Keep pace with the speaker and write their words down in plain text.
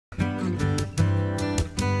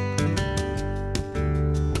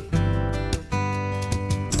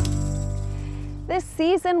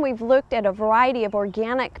season, we've looked at a variety of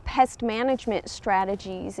organic pest management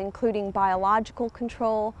strategies, including biological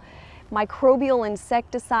control, microbial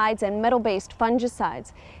insecticides, and metal-based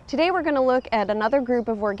fungicides. Today we're going to look at another group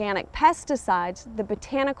of organic pesticides, the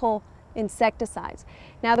botanical insecticides.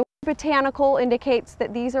 Now, the word botanical indicates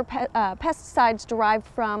that these are pesticides derived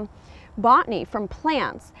from botany, from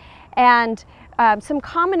plants. And some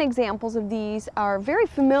common examples of these are very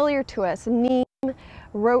familiar to us: neem,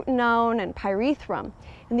 rotenone, and pyrethrum.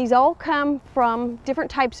 And these all come from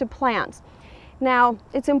different types of plants. Now,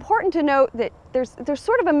 it's important to note that there's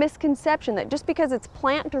sort of a misconception that just because it's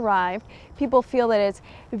plant-derived, people feel that it's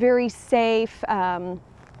very safe to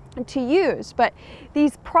use. But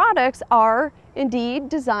these products are indeed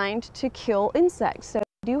designed to kill insects, so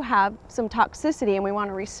they do have some toxicity, and we want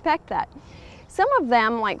to respect that. Some of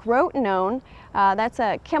them, like rotenone, that's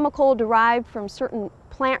a chemical derived from certain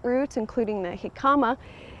plant roots, including the jicama.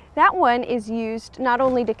 That one is used not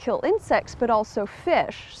only to kill insects, but also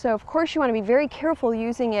fish. So of course you want to be very careful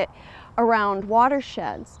using it around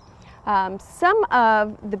watersheds. Some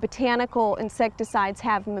of the botanical insecticides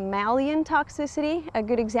have mammalian toxicity. A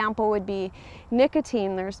good example would be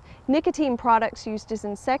nicotine. There's nicotine products used as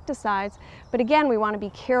insecticides, but again, we want to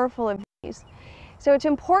be careful of these. So it's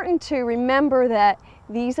important to remember that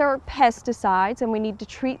these are pesticides and we need to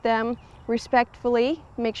treat them respectfully,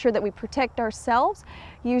 make sure that we protect ourselves,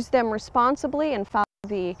 use them responsibly, and follow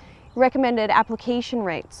the recommended application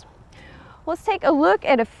rates. Let's take a look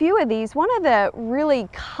at a few of these. One of the really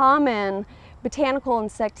common botanical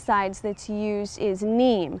insecticides that's used is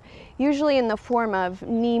neem, usually in the form of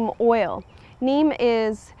neem oil. Neem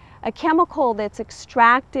is a chemical that's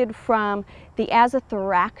extracted from the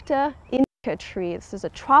Azothracta indica tree. This is a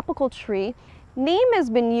tropical tree. Neem has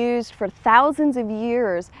been used for thousands of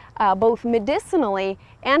years, both medicinally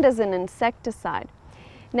and as an insecticide.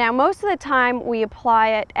 Now, most of the time we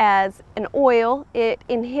apply it as an oil. It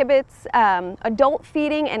inhibits adult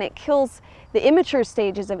feeding and it kills the immature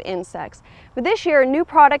stages of insects. But this year, a new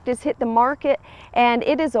product has hit the market, and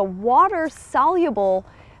it is a water-soluble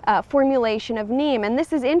formulation of neem. And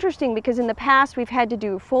this is interesting because in the past we've had to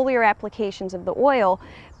do foliar applications of the oil,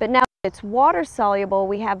 but now it's water soluble.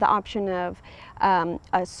 We have the option of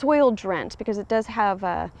a soil drench because it does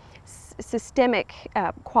have systemic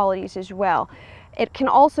qualities as well. It can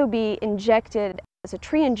also be injected as a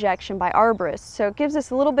tree injection by arborists, so it gives us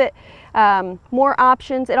a little bit more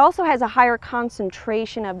options. It also has a higher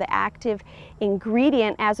concentration of the active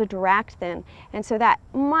ingredient azoduractin, and so that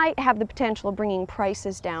might have the potential of bringing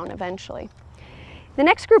prices down eventually. The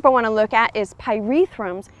next group I want to look at is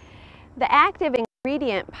pyrethrums. The active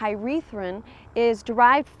ingredient pyrethrin is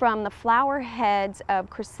derived from the flower heads of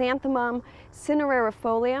Chrysanthemum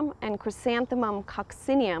cinerarifolium and Chrysanthemum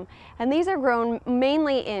coccineum, and these are grown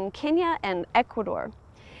mainly in Kenya and Ecuador.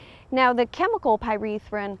 Now, the chemical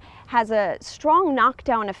pyrethrin has a strong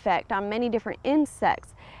knockdown effect on many different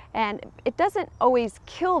insects, and it doesn't always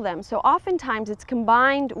kill them, so oftentimes it's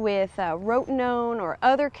combined with rotenone or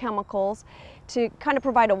other chemicals to kind of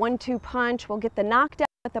provide a 1-2 punch. We'll get the knockdown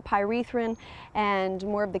with the pyrethrin and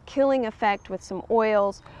more of the killing effect with some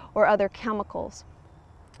oils or other chemicals.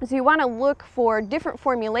 So you want to look for different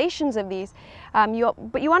formulations of these, but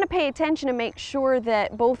you want to pay attention to make sure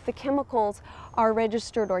that both the chemicals are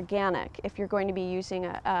registered organic if you're going to be using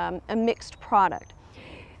a mixed product.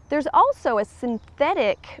 There's also a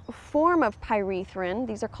synthetic form of pyrethrin.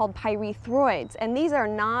 These are called pyrethroids, and these are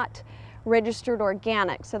not registered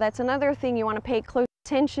organic. So that's another thing you want to pay close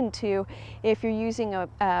attention to if you're using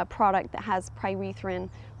a product that has pyrethrin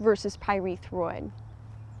versus pyrethroid.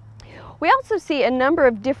 We also see a number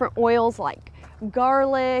of different oils like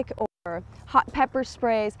garlic or hot pepper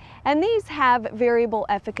sprays, and these have variable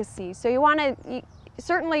efficacy. So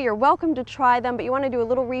certainly you're welcome to try them, but you want to do a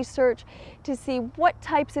little research to see what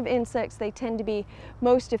types of insects they tend to be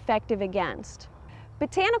most effective against.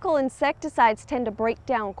 Botanical insecticides tend to break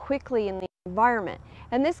down quickly in the environment,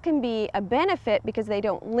 and this can be a benefit because they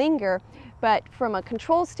don't linger, but from a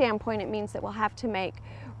control standpoint it means that we'll have to make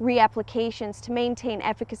reapplications to maintain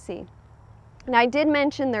efficacy. Now, I did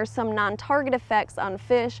mention there's some non-target effects on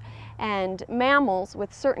fish and mammals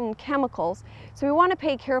with certain chemicals, so we want to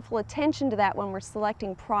pay careful attention to that when we're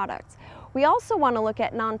selecting products. We also want to look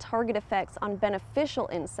at non-target effects on beneficial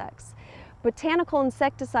insects. Botanical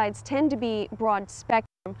insecticides tend to be broad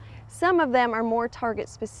spectrum. Some of them are more target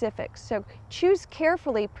specific, so choose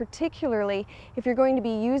carefully, particularly if you're going to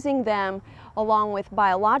be using them along with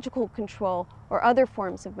biological control or other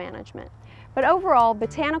forms of management. But overall,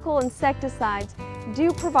 botanical insecticides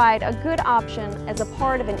do provide a good option as a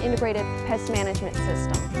part of an integrated pest management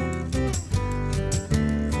system.